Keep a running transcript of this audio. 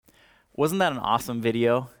Wasn't that an awesome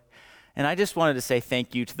video? And I just wanted to say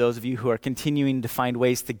thank you to those of you who are continuing to find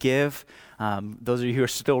ways to give. Those of you who are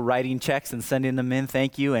still writing checks and sending them in,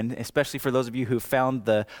 thank you. And especially for those of you who found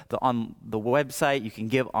on the website, you can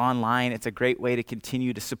give online. It's a great way to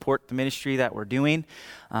continue to support the ministry that we're doing.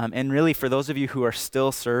 And really, for those of you who are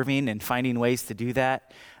still serving and finding ways to do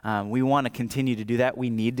that, we want to continue to do that. We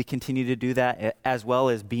need to continue to do that, as well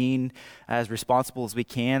as being as responsible as we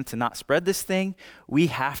can to not spread this thing. We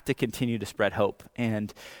have to continue to spread hope.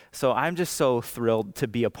 And so I'm just so thrilled to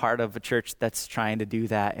be a part of a church that's trying to do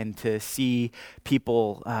that and to see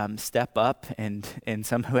people step up and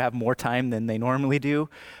some who have more time than they normally do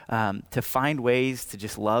to find ways to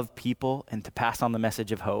just love people and to pass on the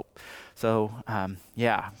message of hope. So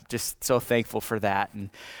just so thankful for that. And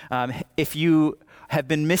if you have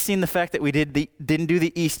been missing the fact that we didn't do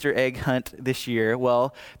the Easter egg hunt this year,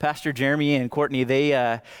 well, Pastor Jeremy and Courtney,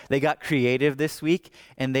 they got creative this week,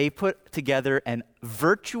 and they put together an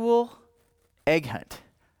virtual egg hunt.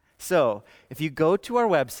 So if you go to our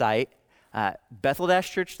website,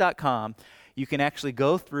 bethel-church.com, you can actually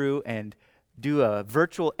go through and do a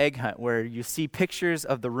virtual egg hunt where you see pictures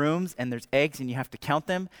of the rooms and there's eggs and you have to count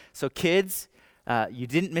them. So kids, you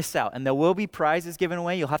didn't miss out. And there will be prizes given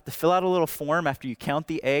away. You'll have to fill out a little form after you count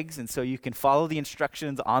the eggs, and so you can follow the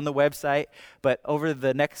instructions on the website. But over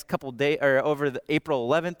the next couple days, or over the April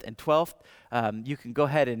 11th and 12th, you can go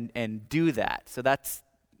ahead and do that. So that's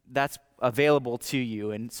available to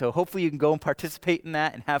you. And so hopefully you can go and participate in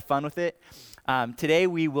that and have fun with it. Today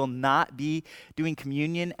we will not be doing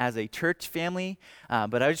communion as a church family,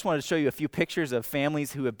 but I just wanted to show you a few pictures of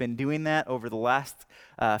families who have been doing that over the last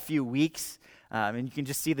few weeks. And you can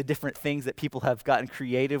just see the different things that people have gotten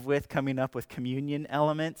creative with, coming up with communion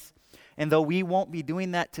elements. And though we won't be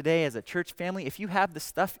doing that today as a church family, if you have the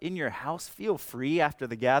stuff in your house, feel free after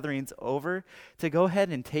the gathering's over to go ahead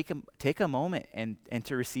and take a moment and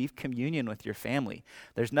to receive communion with your family.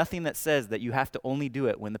 There's nothing that says that you have to only do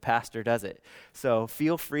it when the pastor does it. So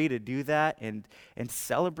feel free to do that and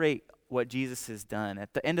celebrate what Jesus has done.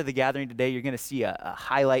 At the end of the gathering today, you're going to see a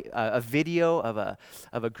highlight, a video of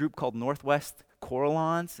a group called Northwest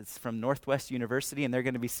Choralons. It's from Northwest University, and they're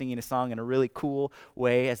going to be singing a song in a really cool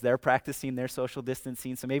way as they're practicing their social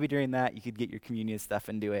distancing. So maybe during that, you could get your communion stuff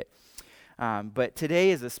and do it. But today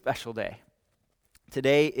is a special day.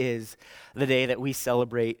 Today is the day that we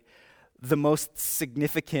celebrate the most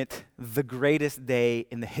significant, the greatest day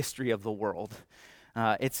in the history of the world.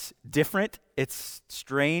 It's different. It's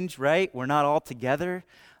strange, right? We're not all together.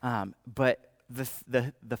 But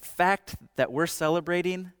the fact that we're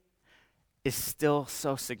celebrating is still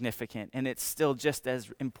so significant, and it's still just as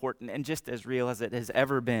important and just as real as it has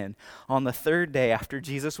ever been. On the third day after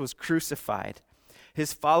Jesus was crucified,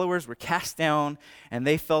 his followers were cast down, and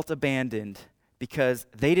they felt abandoned because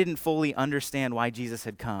they didn't fully understand why Jesus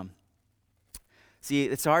had come. See,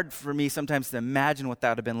 it's hard for me sometimes to imagine what that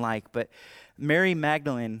would have been like, but Mary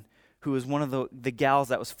Magdalene, who was one of the gals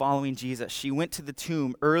that was following Jesus, she went to the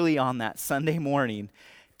tomb early on that Sunday morning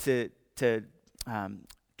to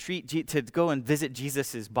go and visit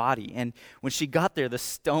Jesus' body. And when she got there, the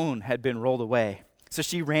stone had been rolled away. So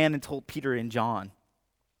she ran and told Peter and John.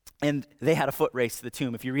 And they had a foot race to the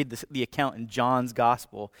tomb. If you read the account in John's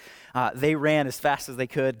gospel, they ran as fast as they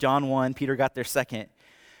could. John won, Peter got there second.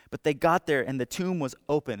 But they got there and the tomb was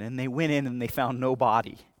open, and they went in and they found no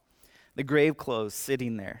body. The grave clothes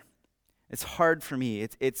sitting there. It's hard for me.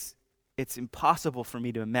 It's impossible for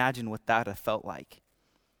me to imagine what that would have felt like.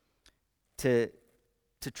 To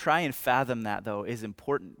try and fathom that, though, is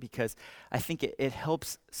important because I think it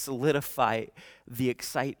helps solidify the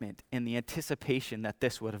excitement and the anticipation that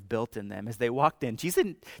this would have built in them as they walked in.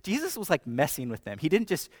 Jesus was like messing with them. He didn't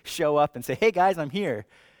just show up and say, "Hey guys, I'm here."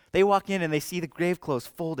 They walk in and they see the grave clothes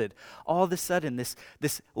folded. All of a sudden,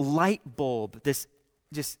 this light bulb, this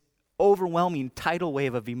just overwhelming tidal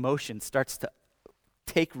wave of emotion starts to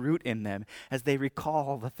take root in them as they recall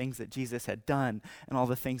all the things that Jesus had done and all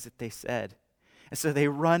the things that they said. And so they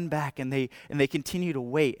run back and they continue to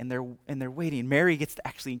wait, and they're waiting. Mary gets to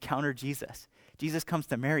actually encounter Jesus. Jesus comes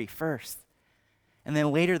to Mary first. And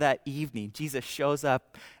then later that evening, Jesus shows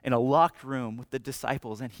up in a locked room with the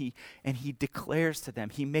disciples, and he declares to them,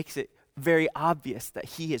 he makes it very obvious that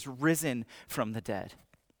he is risen from the dead.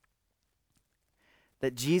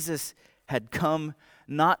 That Jesus had come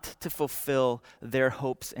not to fulfill their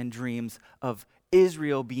hopes and dreams of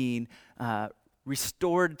Israel being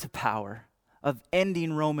restored to power, of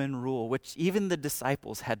ending Roman rule, which even the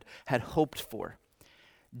disciples had hoped for.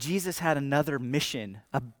 Jesus had another mission,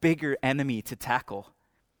 a bigger enemy to tackle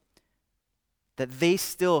that they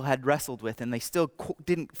still had wrestled with and they still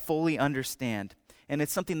didn't fully understand. and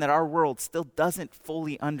it's something that our world still doesn't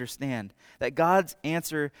fully understand, that God's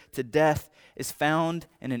answer to death is found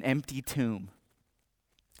in an empty tomb.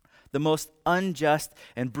 The most unjust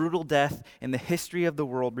and brutal death in the history of the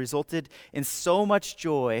world resulted in so much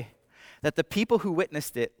joy that the people who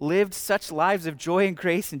witnessed it lived such lives of joy and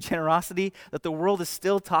grace and generosity that the world is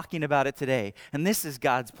still talking about it today. And this is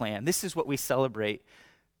God's plan. This is what we celebrate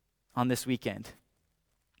on this weekend.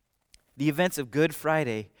 The events of Good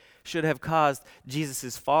Friday should have caused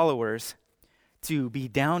Jesus' followers to be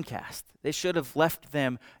downcast. They should have left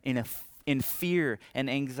them in fear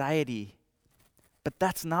and anxiety. But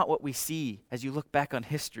that's not what we see as you look back on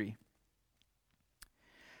history.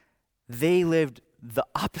 They lived the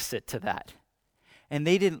opposite to that. And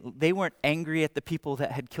they weren't angry at the people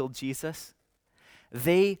that had killed Jesus.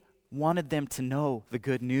 They wanted them to know the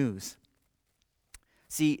good news.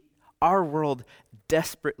 See, our world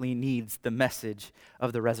desperately needs the message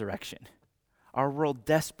of the resurrection. Our world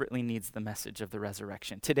desperately needs the message of the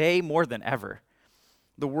resurrection. Today, more than ever.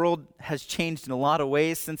 The world has changed in a lot of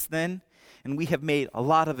ways since then, and we have made a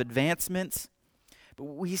lot of advancements, but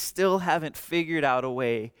we still haven't figured out a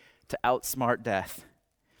way to outsmart death.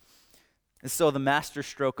 And so the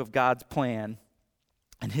masterstroke of God's plan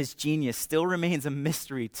and his genius still remains a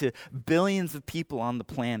mystery to billions of people on the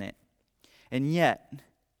planet. And yet,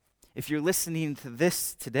 if you're listening to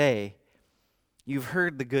this today, you've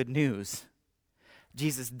heard the good news.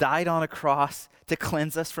 Jesus died on a cross to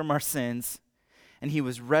cleanse us from our sins, and he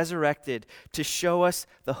was resurrected to show us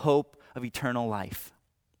the hope of eternal life.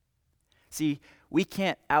 See, we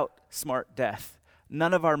can't outsmart death.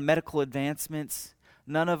 None of our medical advancements,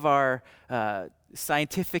 none of our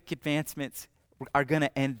scientific advancements are going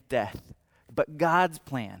to end death. But God's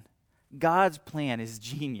plan is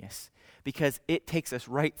genius because it takes us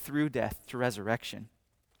right through death to resurrection.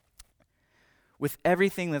 With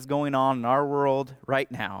everything that's going on in our world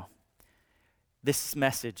right now, this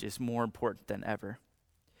message is more important than ever.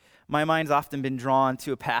 My mind's often been drawn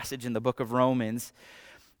to a passage in the book of Romans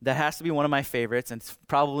that has to be one of my favorites, and it's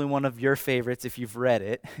probably one of your favorites if you've read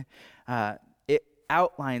it. It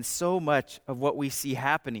outlines so much of what we see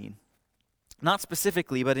happening. Not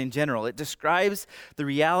specifically, but in general. It describes the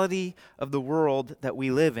reality of the world that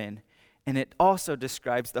we live in, and it also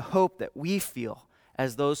describes the hope that we feel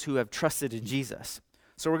as those who have trusted in Jesus.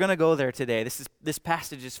 So we're going to go there today. This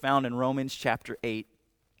passage is found in Romans chapter 8.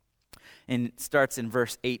 And it starts in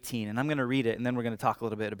verse 18, and I'm going to read it, and then we're going to talk a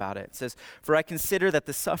little bit about it. It says, "For I consider that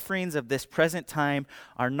the sufferings of this present time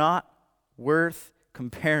are not worth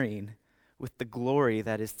comparing with the glory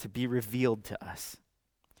that is to be revealed to us.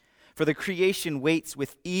 For the creation waits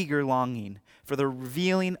with eager longing for the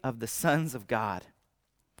revealing of the sons of God.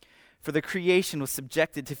 For the creation was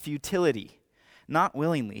subjected to futility, not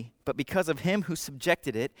willingly, but because of him who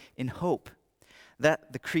subjected it in hope,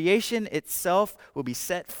 that the creation itself will be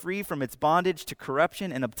set free from its bondage to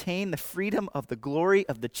corruption and obtain the freedom of the glory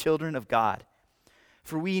of the children of God.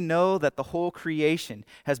 For we know that the whole creation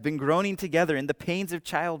has been groaning together in the pains of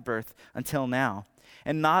childbirth until now.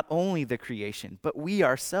 And not only the creation, but we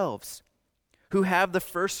ourselves, who have the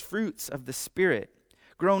first fruits of the Spirit,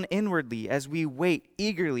 groan inwardly as we wait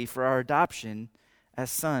eagerly for our adoption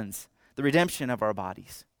as sons, the redemption of our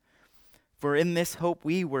bodies. For in this hope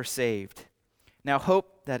we were saved. Now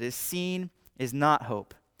hope that is seen is not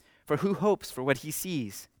hope. For who hopes for what he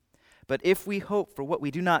sees? But if we hope for what we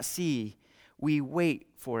do not see, we wait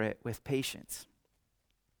for it with patience."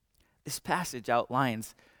 This passage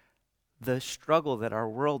outlines the struggle that our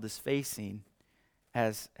world is facing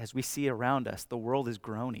as we see around us. The world is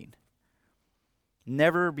groaning.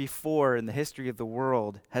 Never before in the history of the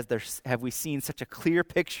world have we seen such a clear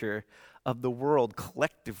picture of the world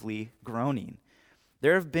collectively groaning.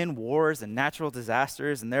 There have been wars and natural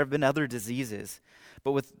disasters, and there have been other diseases.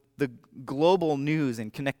 But with the global news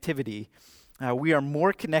and connectivity, we are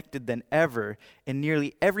more connected than ever, and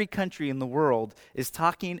nearly every country in the world is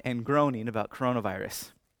talking and groaning about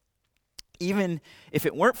coronavirus. Even if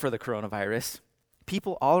it weren't for the coronavirus,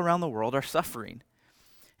 people all around the world are suffering.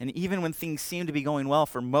 And even when things seem to be going well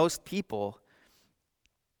for most people,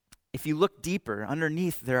 if you look deeper,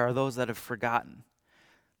 underneath there are those that have forgotten.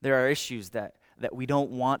 There are issues that we don't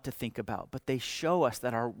want to think about, but they show us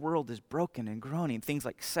that our world is broken and groaning. Things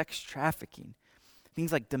like sex trafficking,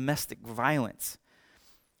 things like domestic violence,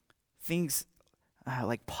 things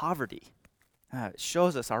like poverty. It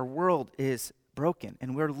shows us our world is broken,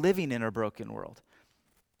 and we're living in a broken world.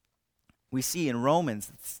 We see in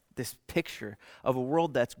Romans this picture of a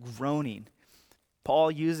world that's groaning. Paul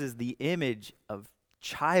uses the image of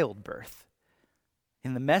childbirth.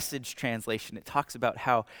 In the Message translation, it talks about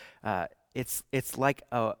how it's like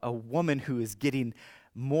a woman who is getting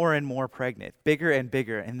more and more pregnant, bigger and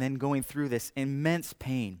bigger, and then going through this immense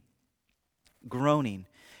pain, groaning.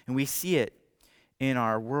 And we see it in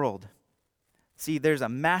our world. See, there's a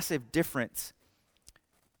massive difference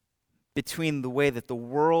between the way that the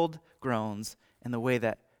world groans and the way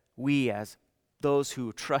that we, as those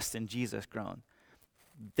who trust in Jesus, groan.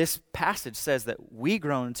 This passage says that we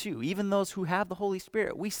groan too. Even those who have the Holy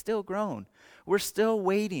Spirit, we still groan. We're still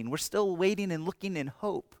waiting. We're still waiting and looking in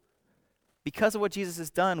hope. Because of what Jesus has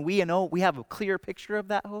done, we know we have a clear picture of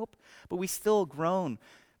that hope, but we still groan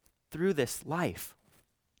through this life.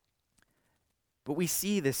 But we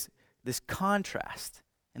see this contrast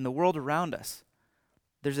in the world around us.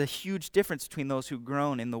 There's a huge difference between those who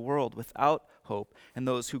groan in the world without hope and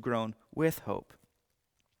those who groan with hope.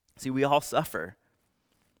 See, we all suffer.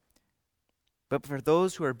 But for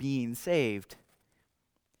those who are being saved,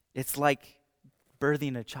 it's like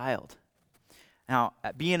birthing a child. Now,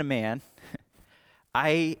 being a man,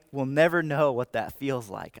 I will never know what that feels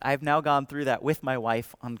like. I've now gone through that with my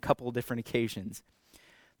wife on a couple of different occasions.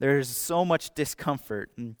 There's so much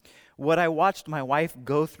discomfort. And what I watched my wife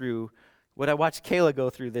go through, what I watched Kayla go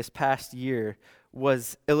through this past year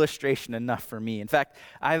was illustration enough for me. In fact,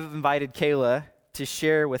 I've invited Kayla to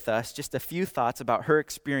share with us just a few thoughts about her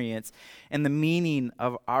experience and the meaning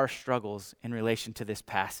of our struggles in relation to this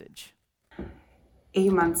passage.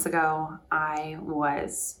 8 months ago, I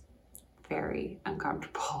was very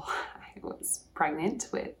uncomfortable. I was pregnant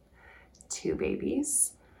with 2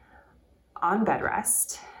 babies on bed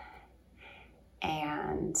rest.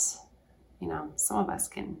 And, some of us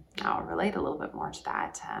can now relate a little bit more to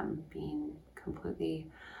that, being completely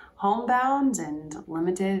homebound and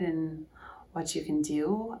limited in what you can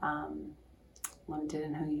do, limited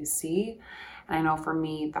in who you see. And I know for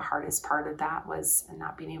me, the hardest part of that was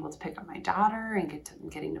not being able to pick up my daughter and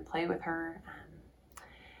getting to play with her.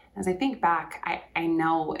 As I think back, I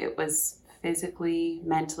know it was physically,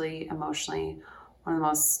 mentally, emotionally, one of the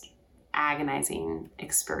most agonizing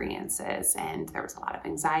experiences, and there was a lot of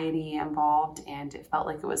anxiety involved, and it felt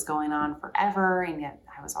like it was going on forever. And yet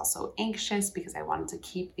I was also anxious because I wanted to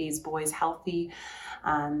keep these boys healthy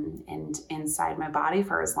and inside my body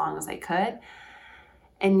for as long as I could.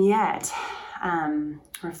 And yet,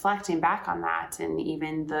 reflecting back on that, and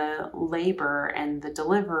even the labor and the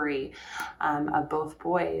delivery of both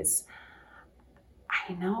boys,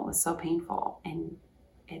 I know it was so painful, and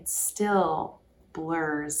it still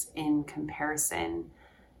blurs in comparison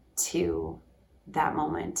to that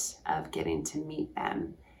moment of getting to meet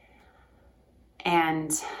them.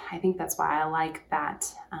 And I think that's why I like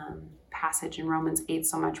that passage in Romans 8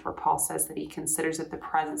 so much, where Paul says that he considers that the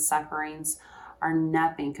present sufferings are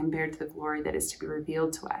nothing compared to the glory that is to be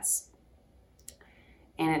revealed to us.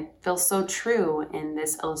 And it feels so true in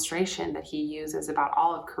this illustration that he uses about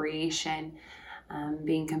all of creation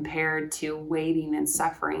being compared to waiting and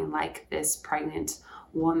suffering like this pregnant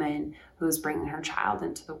woman who's bringing her child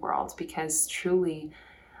into the world, because truly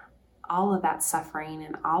all of that suffering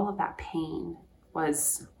and all of that pain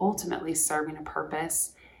was ultimately serving a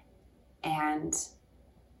purpose and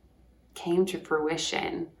came to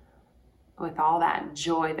fruition with all that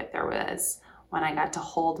joy that there was when I got to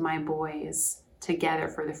hold my boys together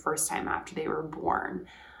for the first time after they were born.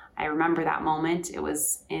 I remember that moment. It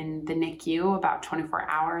was in the NICU about 24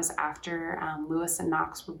 hours after Lewis and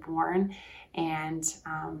Knox were born, and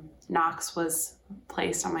Knox was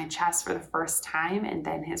placed on my chest for the first time, and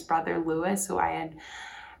then his brother Lewis, who I had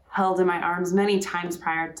held in my arms many times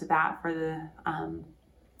prior to that for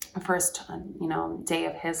the first day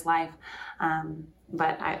of his life,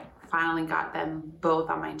 but I finally got them both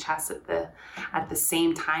on my chest at the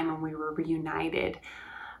same time, and we were reunited,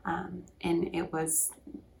 and it was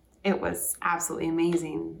absolutely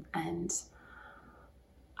amazing. And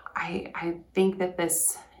I think that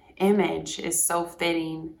this image is so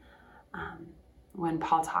fitting when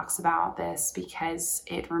Paul talks about this, because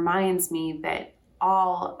it reminds me that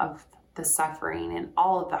all of the suffering and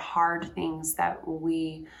all of the hard things that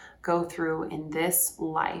we go through in this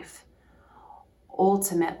life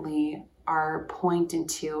ultimately are pointing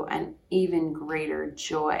to an even greater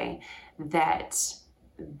joy that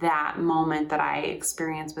moment that I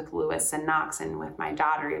experienced with Lewis and Knox and with my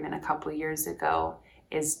daughter even a couple years ago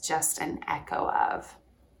is just an echo of.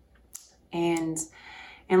 And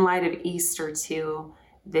in light of Easter too,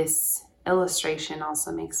 this illustration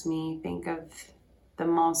also makes me think of the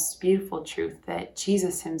most beautiful truth that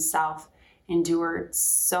Jesus himself endured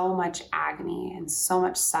so much agony and so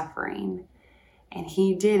much suffering, and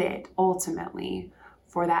he did it ultimately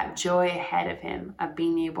for that joy ahead of him of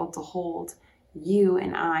being able to hold you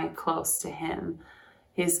and I close to him,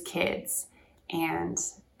 his kids. And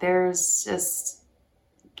there's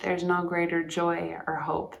no greater joy or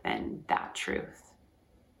hope than that truth.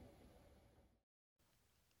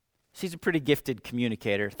 She's a pretty gifted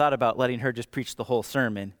communicator. Thought about letting her just preach the whole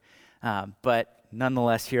sermon, but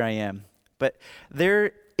nonetheless, here I am. But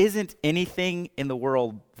there isn't anything in the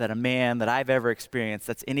world that I've ever experienced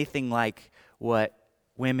that's anything like what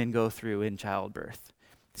women go through in childbirth.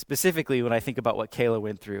 Specifically, when I think about what Kayla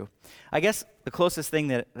went through. I guess the closest thing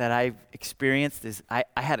that I've experienced is I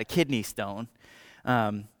had a kidney stone.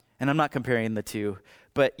 And I'm not comparing the two.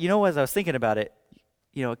 But, as I was thinking about it,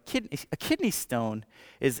 a kidney stone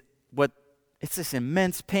it's this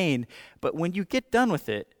immense pain. But when you get done with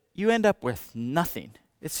it, you end up with nothing.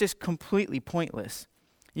 It's just completely pointless.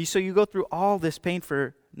 So you go through all this pain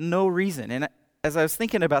for no reason. And as I was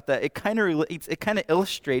thinking about that, it kind of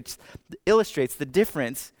illustrates the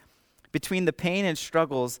difference between the pain and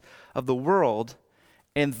struggles of the world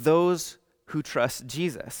and those who trust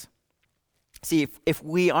Jesus. See, if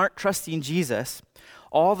we aren't trusting Jesus,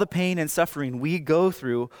 all the pain and suffering we go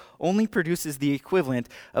through only produces the equivalent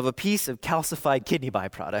of a piece of calcified kidney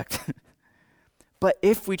byproduct. But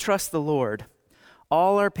if we trust the Lord,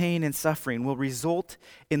 all our pain and suffering will result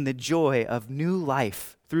in the joy of new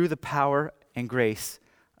life through the power and grace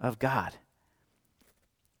of God.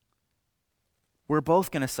 We're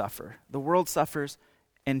both going to suffer. The world suffers,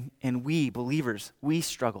 and we, believers, we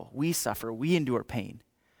struggle, we suffer, we endure pain.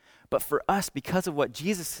 But for us, because of what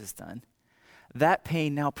Jesus has done, that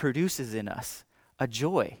pain now produces in us a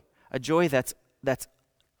joy that's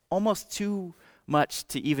almost too much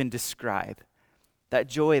to even describe. That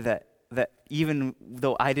joy that even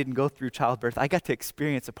though I didn't go through childbirth, I got to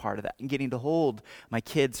experience a part of that and getting to hold my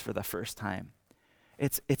kids for the first time.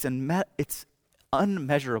 It's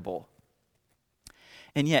unmeasurable.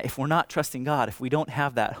 And yet, if we're not trusting God, if we don't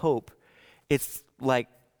have that hope, it's like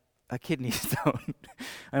a kidney stone.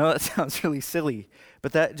 I know that sounds really silly,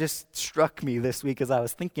 but that just struck me this week as I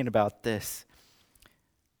was thinking about this.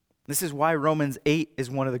 This is why Romans 8 is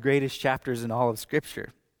one of the greatest chapters in all of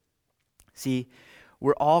Scripture. See,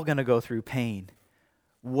 we're all going to go through pain.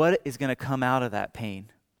 What is going to come out of that pain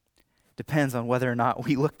depends on whether or not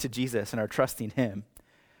we look to Jesus and are trusting Him.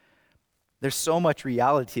 There's so much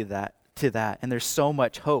reality to that, and there's so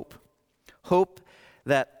much hope. Hope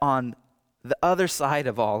that on the other side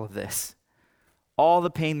of all of this, all the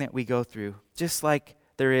pain that we go through, just like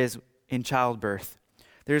there is in childbirth,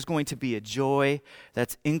 there's going to be a joy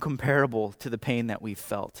that's incomparable to the pain that we've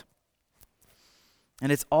felt.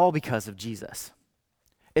 And it's all because of Jesus.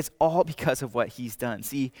 It's all because of what He's done.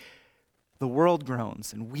 See, the world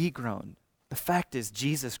groans and we groan. The fact is,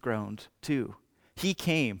 Jesus groaned too. He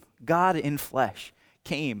came, God in flesh,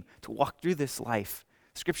 came to walk through this life.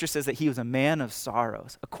 Scripture says that He was a man of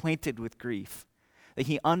sorrows, acquainted with grief, that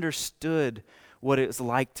He understood what it was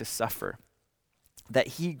like to suffer, that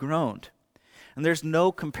He groaned. And there's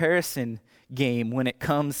no comparison game when it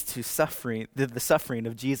comes to suffering, the suffering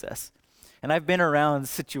of Jesus. And I've been around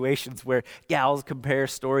situations where gals compare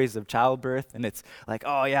stories of childbirth, and it's like,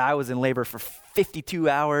 oh yeah, I was in labor for 52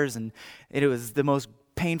 hours, and it was the most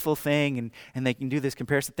painful thing, and they can do this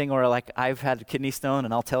comparison thing, or like I've had a kidney stone,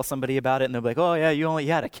 and I'll tell somebody about it, and they'll be like, oh yeah, you only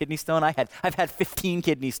had a kidney stone? I've had 15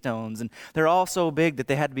 kidney stones, and they're all so big that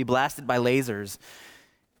they had to be blasted by lasers.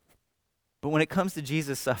 But when it comes to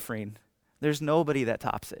Jesus' suffering, there's nobody that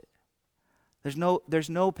tops it. There's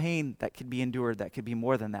no pain that could be endured that could be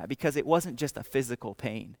more than that, because it wasn't just a physical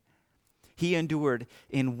pain. He endured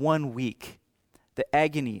in 1 week the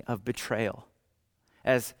agony of betrayal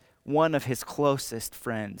as one of His closest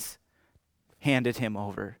friends handed Him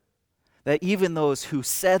over. That even those who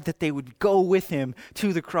said that they would go with Him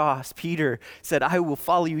to the cross, Peter said, I will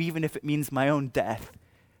follow you even if it means my own death,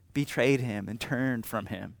 betrayed Him and turned from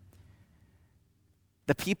Him.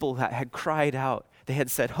 The people that had cried out, they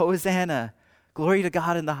had said, Hosanna, glory to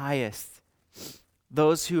God in the highest.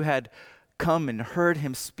 Those who had come and heard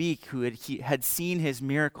Him speak, who had seen His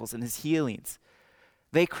miracles and His healings,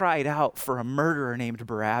 they cried out for a murderer named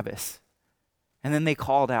Barabbas. And then they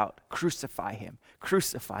called out, crucify Him,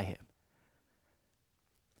 crucify Him.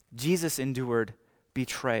 Jesus endured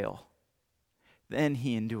betrayal. Then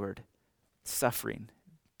He endured suffering,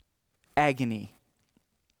 agony,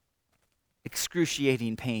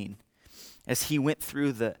 excruciating pain as He went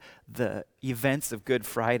through the events of Good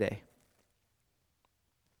Friday.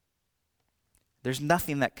 There's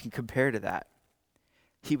nothing that can compare to that.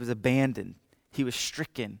 He was abandoned. He was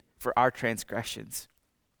stricken for our transgressions.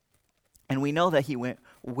 And we know that He went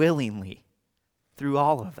willingly through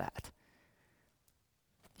all of that.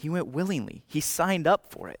 He went willingly. He signed up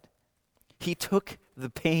for it. He took the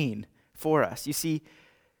pain for us. You see,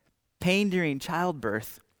 Pain during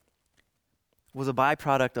childbirth was a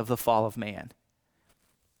byproduct of the fall of man.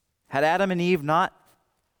 Had Adam and Eve not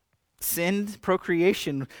sinned,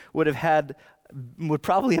 procreation would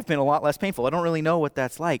probably have been a lot less painful. I don't really know what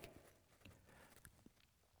that's like.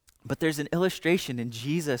 But there's an illustration in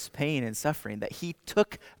Jesus' pain and suffering that he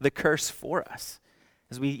took the curse for us.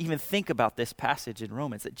 As we even think about this passage in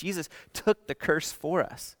Romans, that Jesus took the curse for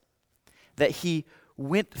us, that he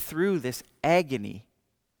went through this agony.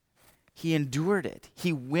 He endured it.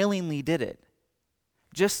 He willingly did it.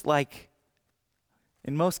 Just like,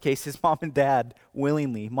 in most cases, mom and dad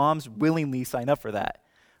moms willingly sign up for that.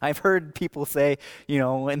 I've heard people say,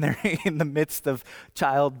 when they're in the midst of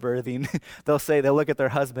childbirthing, they'll look at their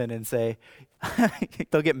husband and say,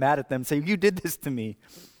 they'll get mad at them and say, you did this to me.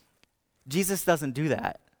 Jesus doesn't do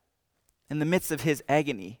that. In the midst of his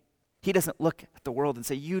agony, he doesn't look at the world and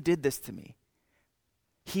say, you did this to me.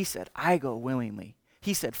 He said, I go willingly.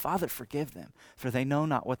 He said, Father, forgive them, for they know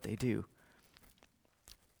not what they do.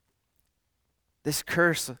 This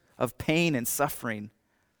curse of pain and suffering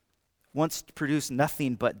once produced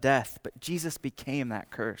nothing but death, but Jesus became that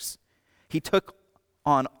curse. He took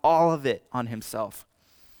on all of it on himself.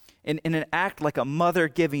 In an act like a mother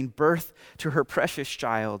giving birth to her precious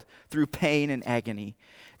child through pain and agony,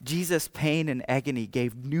 Jesus' pain and agony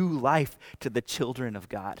gave new life to the children of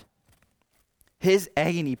God. His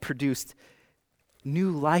agony produced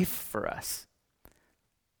new life for us.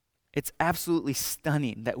 It's absolutely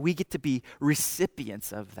stunning that we get to be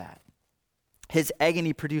recipients of that. His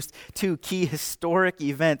agony produced two key historic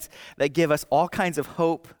events that give us all kinds of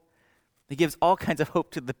hope. It gives all kinds of hope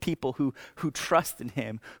to the people who trust in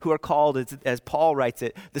him, who are called, as Paul writes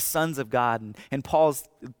it, the sons of God. And Paul's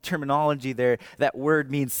terminology there, that word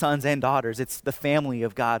means sons and daughters. It's the family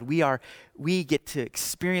of God. We get to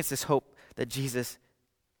experience this hope that Jesus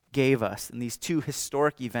gave us in these two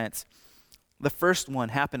historic events. The first one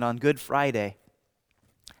happened on Good Friday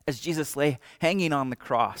as Jesus lay hanging on the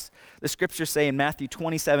cross. The scriptures say in Matthew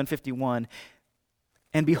 27:51,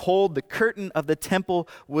 and behold, the curtain of the temple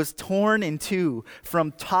was torn in two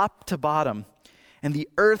from top to bottom, and the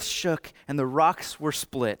earth shook and the rocks were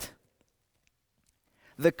split.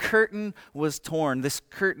 The curtain was torn, this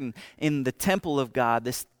curtain in the temple of God,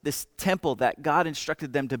 this temple that God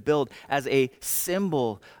instructed them to build as a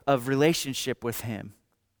symbol of relationship with him.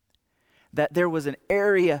 That there was an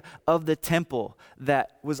area of the temple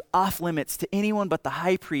that was off limits to anyone but the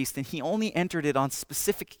high priest, and he only entered it on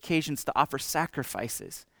specific occasions to offer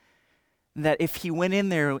sacrifices. And that if he went in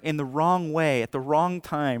there in the wrong way, at the wrong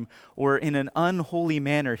time, or in an unholy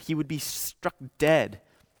manner, he would be struck dead.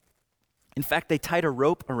 In fact, they tied a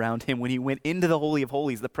rope around him when he went into the Holy of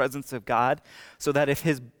Holies, the presence of God, so that if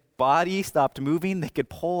his body stopped moving, they could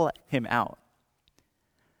pull him out.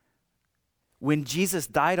 When Jesus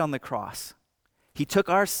died on the cross, he took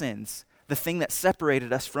our sins, the thing that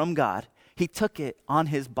separated us from God, he took it on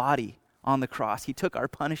his body on the cross. He took our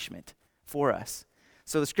punishment for us.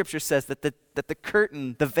 So the scripture says that the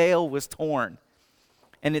curtain, the veil was torn.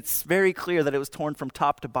 And it's very clear that it was torn from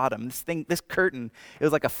top to bottom. This curtain, it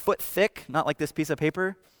was like a foot thick, not like this piece of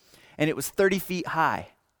paper, and it was 30 feet high.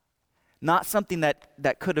 Not something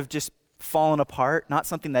that could have just fallen apart, not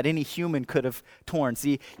something that any human could have torn.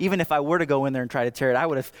 See, even if I were to go in there and try to tear it, I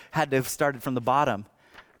would have had to have started from the bottom.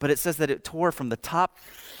 But it says that it tore from the top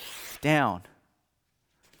down.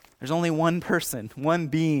 There's only one person, one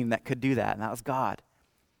being that could do that, and that was God.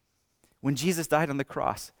 When Jesus died on the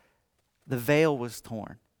cross, the veil was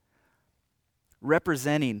torn,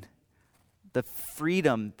 representing the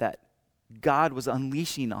freedom that God was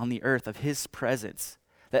unleashing on the earth of his presence.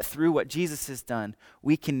 That through what Jesus has done,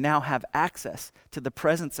 we can now have access to the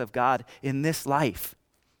presence of God in this life.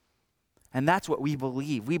 And that's what we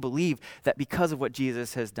believe. We believe that because of what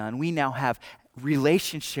Jesus has done, we now have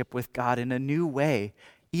relationship with God in a new way,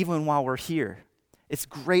 even while we're here. It's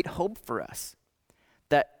great hope for us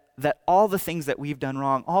that all the things that we've done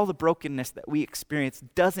wrong, all the brokenness that we experience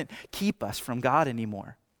doesn't keep us from God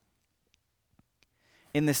anymore.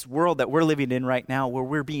 In this world that we're living in right now, where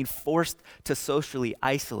we're being forced to socially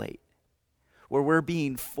isolate, where we're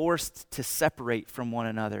being forced to separate from one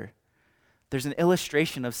another, there's an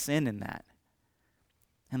illustration of sin in that.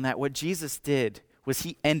 And that what Jesus did was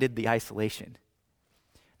he ended the isolation.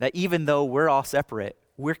 That even though we're all separate,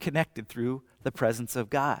 we're connected through the presence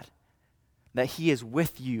of God. That he is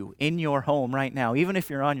with you in your home right now, even if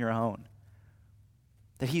you're on your own.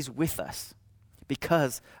 That he's with us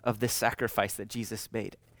because of this sacrifice that Jesus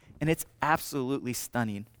made. And it's absolutely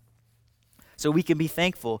stunning. So we can be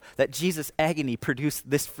thankful that Jesus' agony produced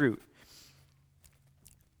this fruit.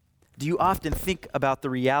 Do you often think about the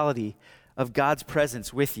reality of God's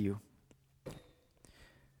presence with you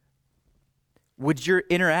Would your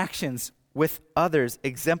interactions with others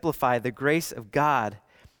exemplify the grace of God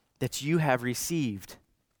that you have received?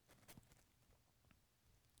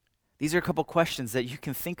 These are a couple questions that you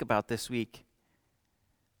can think about this week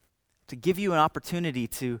to give you an opportunity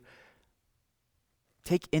to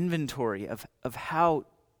take inventory of how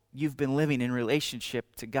you've been living in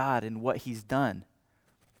relationship to God and what He's done.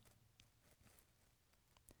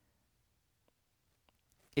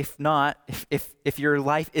 If not, if your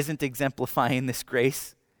life isn't exemplifying this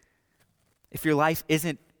grace, if your life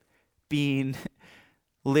isn't being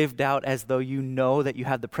lived out as though you know that you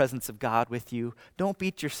have the presence of God with you, don't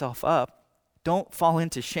beat yourself up. Don't fall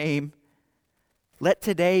into shame. Let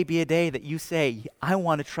today be a day that you say, I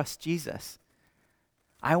want to trust Jesus.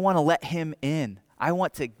 I want to let Him in. I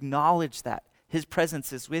want to acknowledge that His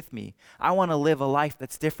presence is with me. I want to live a life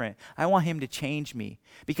that's different. I want Him to change me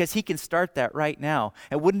because He can start that right now.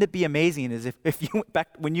 And wouldn't it be amazing as if you went back,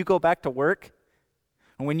 when you go back to work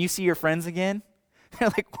and when you see your friends again, they're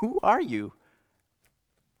like, who are you?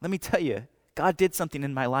 Let me tell you, God did something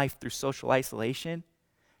in my life through social isolation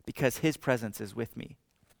because His presence is with me.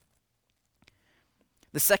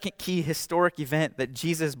 The second key historic event that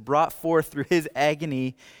Jesus brought forth through His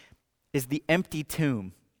agony is the empty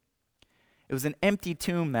tomb. It was an empty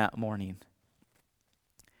tomb that morning.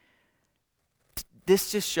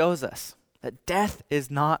 This just shows us that death is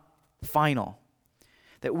not final.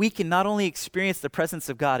 That we can not only experience the presence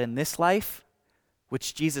of God in this life,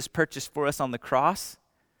 which Jesus purchased for us on the cross,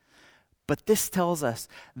 but this tells us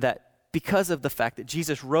that because of the fact that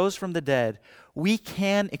Jesus rose from the dead, we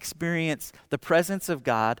can experience the presence of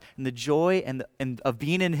God and the joy and of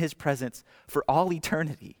being in His presence for all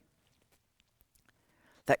eternity.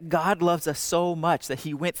 That God loves us so much that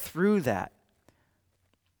He went through that.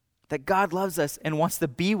 That God loves us and wants to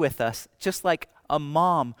be with us, just like a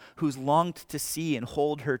mom who's longed to see and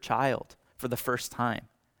hold her child for the first time.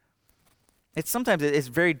 Sometimes it's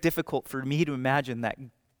very difficult for me to imagine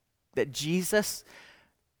that Jesus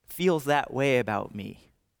feels that way about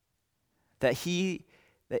me.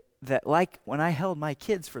 That like when I held my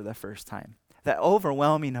kids for the first time, that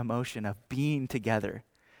overwhelming emotion of being together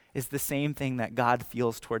is the same thing that God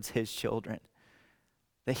feels towards His children.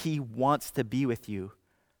 That He wants to be with you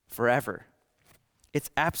forever.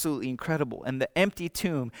 It's absolutely incredible. And the empty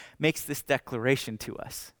tomb makes this declaration to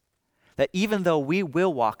us. That even though we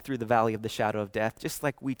will walk through the valley of the shadow of death, just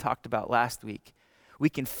like we talked about last week, we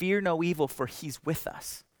can fear no evil, for He's with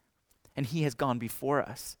us. And He has gone before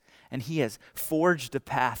us. And He has forged a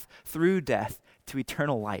path through death to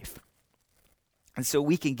eternal life. And so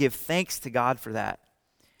we can give thanks to God for that.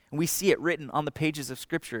 And we see it written on the pages of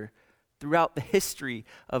Scripture throughout the history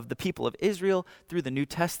of the people of Israel through the New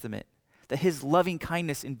Testament, that His loving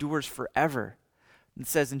kindness endures forever. It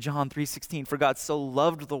says in John 3:16, for God so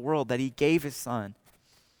loved the world that He gave His Son.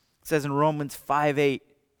 It says in Romans 5:8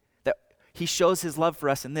 that He shows His love for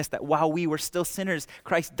us in this, that while we were still sinners,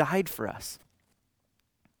 Christ died for us.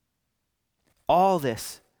 All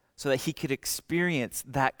this so that He could experience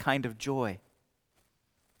that kind of joy.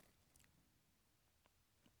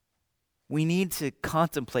 We need to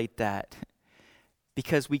contemplate that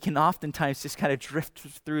because we can oftentimes just kind of drift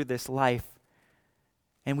through this life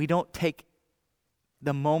and we don't take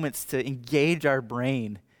the moments to engage our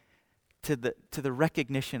brain to the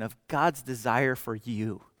recognition of God's desire for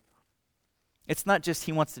you. It's not just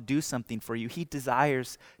He wants to do something for you. He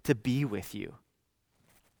desires to be with you.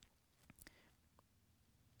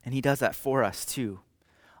 And He does that for us too.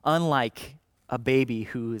 Unlike a baby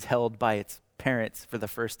who is held by its parents for the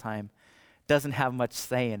first time, doesn't have much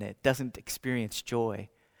say in it, doesn't experience joy.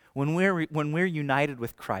 When we're united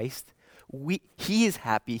with Christ, He is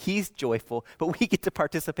happy, He's joyful, but we get to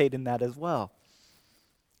participate in that as well.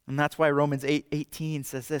 And that's why Romans 8:18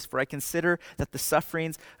 says this, for I consider that the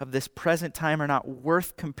sufferings of this present time are not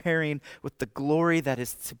worth comparing with the glory that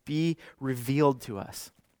is to be revealed to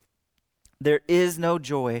us. There is no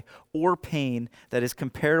joy or pain that is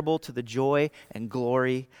comparable to the joy and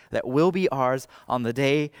glory that will be ours on the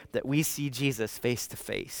day that we see Jesus face to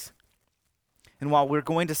face. And while we're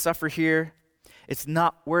going to suffer here, it's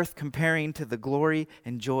not worth comparing to the glory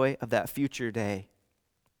and joy of that future day.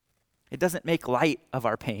 It doesn't make light of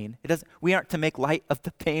our pain. We aren't to make light of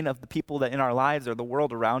the pain of the people that in our lives or the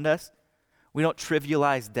world around us. We don't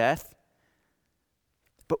trivialize death.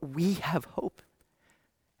 But we have hope.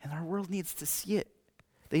 And our world needs to see it.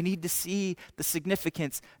 They need to see the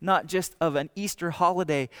significance, not just of an Easter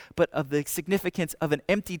holiday, but of the significance of an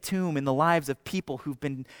empty tomb in the lives of people who've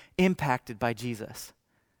been impacted by Jesus.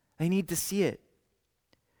 They need to see it.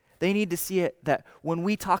 They need to see it that when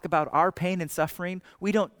we talk about our pain and suffering,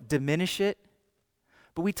 we don't diminish it,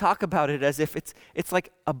 But we talk about it as if it's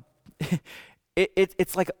like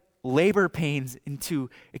it's like labor pains into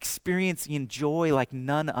experiencing joy like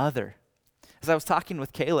none other. As I was talking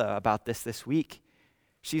with Kayla about this week,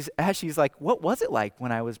 she's like, what was it like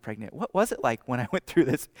when I was pregnant? What was it like when I went through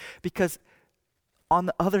this? Because on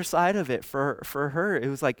the other side of it for her, it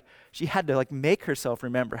was like she had to like make herself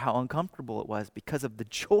remember how uncomfortable it was because of the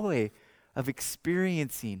joy of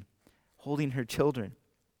experiencing holding her children.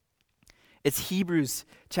 It's Hebrews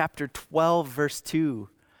chapter 12, verse 2,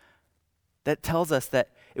 that tells us that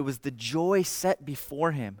it was the joy set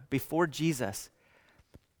before him, before Jesus.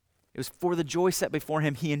 It was for the joy set before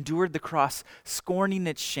him. He endured the cross, scorning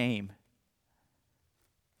its shame.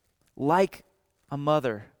 Like a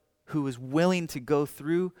mother who was willing to go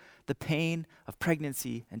through the pain of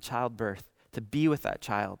pregnancy and childbirth, to be with that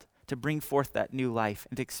child, to bring forth that new life,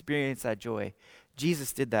 and to experience that joy.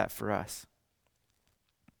 Jesus did that for us.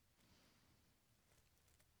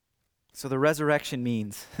 So the resurrection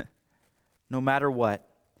means no matter what,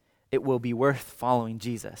 it will be worth following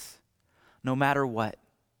Jesus. No matter what.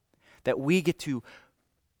 That we get to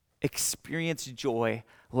experience joy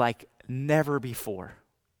like never before.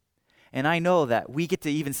 And I know that we get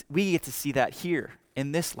to see that here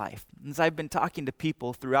in this life. As I've been talking to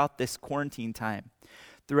people throughout this quarantine time,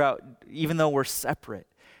 even though we're separate,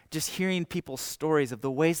 just hearing people's stories of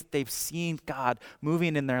the ways that they've seen God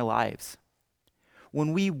moving in their lives.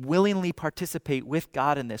 When we willingly participate with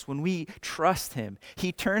God in this, when we trust him,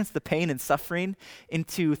 he turns the pain and suffering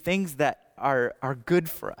into things that are good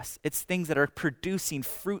for us. It's things that are producing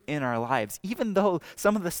fruit in our lives, even though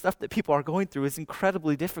some of the stuff that people are going through is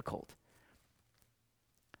incredibly difficult.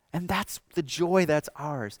 And that's the joy that's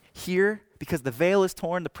ours. Here, because the veil is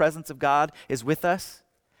torn, the presence of God is with us,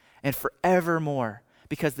 and forevermore,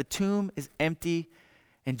 because the tomb is empty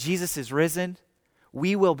and Jesus is risen,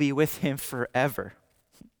 we will be with him forever.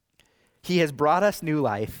 He has brought us new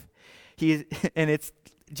life.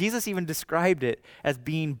 Jesus even described it as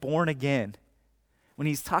being born again. When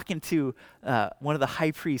he's talking to one of the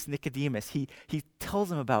high priests, Nicodemus, he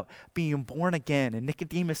tells him about being born again. And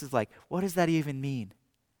Nicodemus is like, what does that even mean?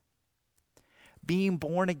 Being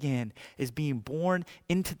born again is being born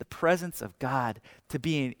into the presence of God, to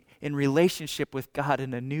be in relationship with God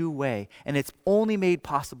in a new way. And it's only made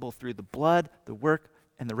possible through the blood, the work,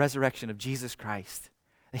 and the resurrection of Jesus Christ.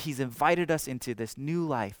 That he's invited us into this new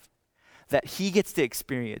life, that he gets to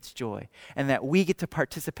experience joy, and that we get to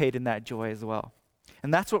participate in that joy as well.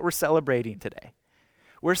 And that's what we're celebrating today.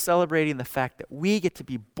 We're celebrating the fact that we get to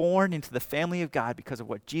be born into the family of God because of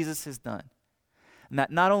what Jesus has done. And that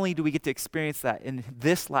not only do we get to experience that in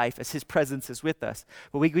this life as his presence is with us,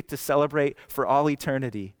 but we get to celebrate for all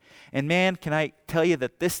eternity. And man, can I tell you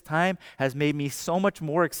that this time has made me so much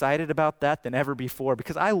more excited about that than ever before,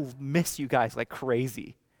 because I miss you guys like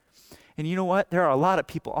crazy. And you know what? There are a lot of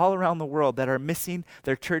people all around the world that are missing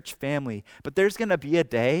their church family. But there's going to be a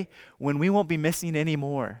day when we won't be missing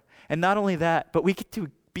anymore. And not only that, but we get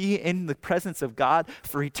to be in the presence of God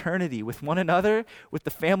for eternity with one another, with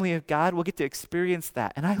the family of God. We'll get to experience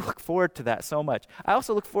that. And I look forward to that so much. I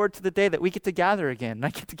also look forward to the day that we get to gather again, and I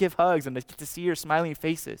get to give hugs and I get to see your smiling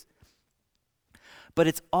faces. But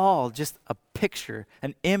it's all just a picture,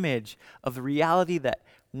 an image of the reality that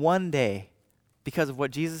one day, because of what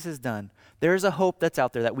Jesus has done, there is a hope that's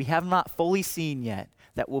out there that we have not fully seen yet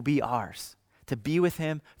that will be ours, to be with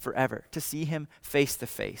him forever, to see him face to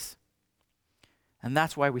face. And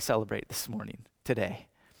that's why we celebrate this morning, today.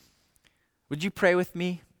 Would you pray with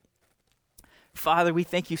me? Father, we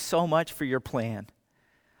thank you so much for your plan,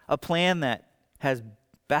 a plan that has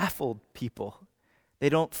baffled people. They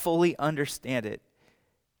don't fully understand it.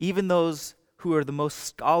 Even those who are the most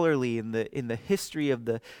scholarly in the history of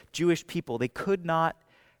the Jewish people, they could not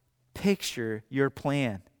picture your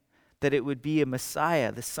plan, that it would be a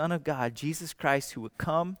Messiah, the Son of God, Jesus Christ, who would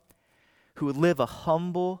come, who would live a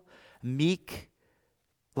humble, meek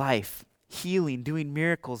life, healing, doing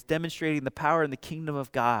miracles, demonstrating the power and the kingdom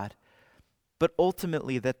of God, but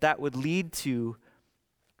ultimately that would lead to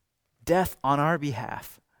death on our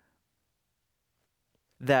behalf,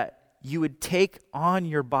 that you would take on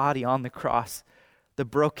your body on the cross the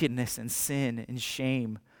brokenness and sin and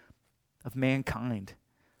shame of mankind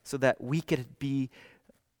so that we could be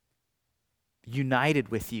united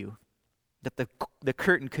with you, that the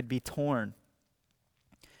curtain could be torn.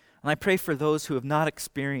 And I pray for those who have not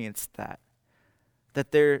experienced that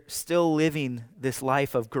they're still living this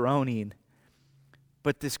life of groaning,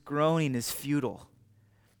 but this groaning is futile.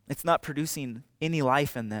 It's not producing any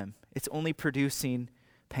life in them. It's only producing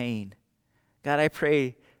pain. God, I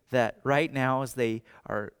pray that right now as they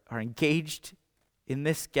are engaged in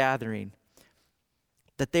this gathering,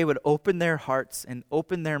 that they would open their hearts and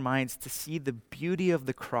open their minds to see the beauty of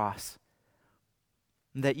the cross,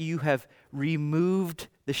 and that you have removed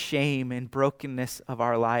the shame and brokenness of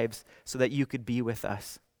our lives so that you could be with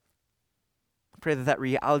us. I pray that that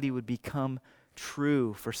reality would become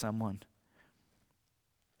true for someone.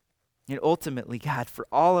 And ultimately, God, for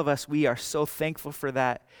all of us, we are so thankful for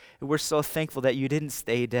that. And we're so thankful that you didn't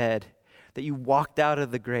stay dead, that you walked out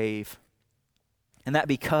of the grave. And that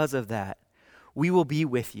because of that, we will be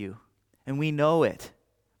with you. And we know it,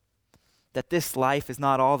 that this life is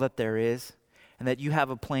not all that there is, and that you have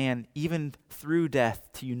a plan, even through death,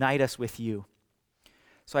 to unite us with you.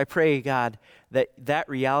 So I pray, God, that that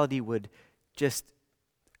reality would just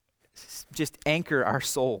anchor our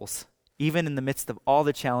souls, even in the midst of all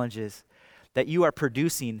the challenges, that you are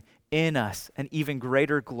producing in us an even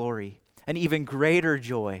greater glory, an even greater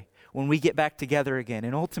joy when we get back together again,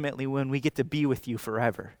 and ultimately when we get to be with you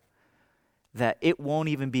forever, that it won't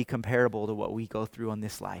even be comparable to what we go through on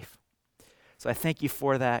this life. So I thank you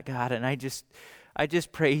for that, God, and I just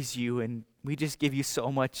praise you, and we just give you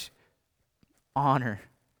so much honor.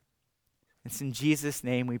 It's in Jesus'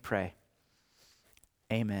 name we pray.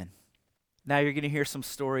 Amen. Now you're going to hear some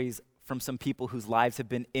stories from some people whose lives have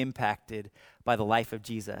been impacted by the life of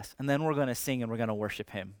Jesus. And then we're going to sing and we're going to worship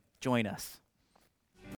him. Join us.